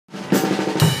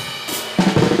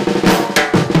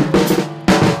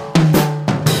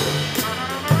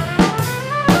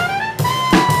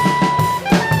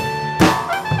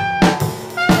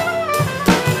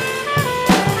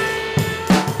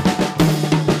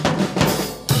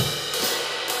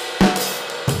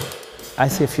I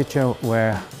see a future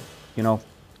where, you know,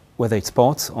 whether it's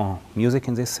sports or music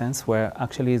in this sense, where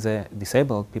actually the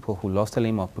disabled, people who lost a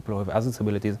limb or people who have other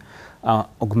disabilities, are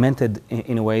augmented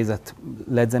in a way that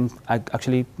lets them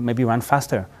actually maybe run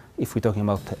faster if we're talking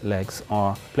about legs,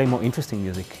 or play more interesting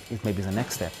music. It may be the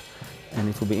next step. And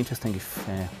it will be interesting if,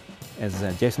 as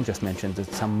Jason just mentioned,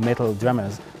 that some metal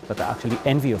drummers that are actually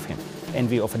envy of him,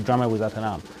 envy of a drummer without an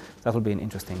arm. That will be an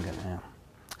interesting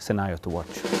scenario to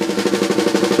watch.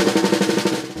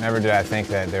 Never did I think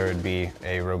that there would be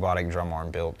a robotic drum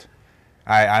arm built.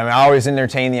 I always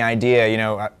entertained the idea, you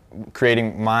know,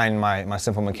 creating my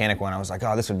simple mechanic one. I was like,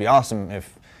 oh, this would be awesome if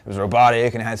it was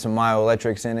robotic and it had some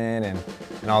myoelectrics in it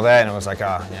and all that. And I was like,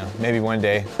 ah, you know, maybe one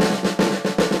day.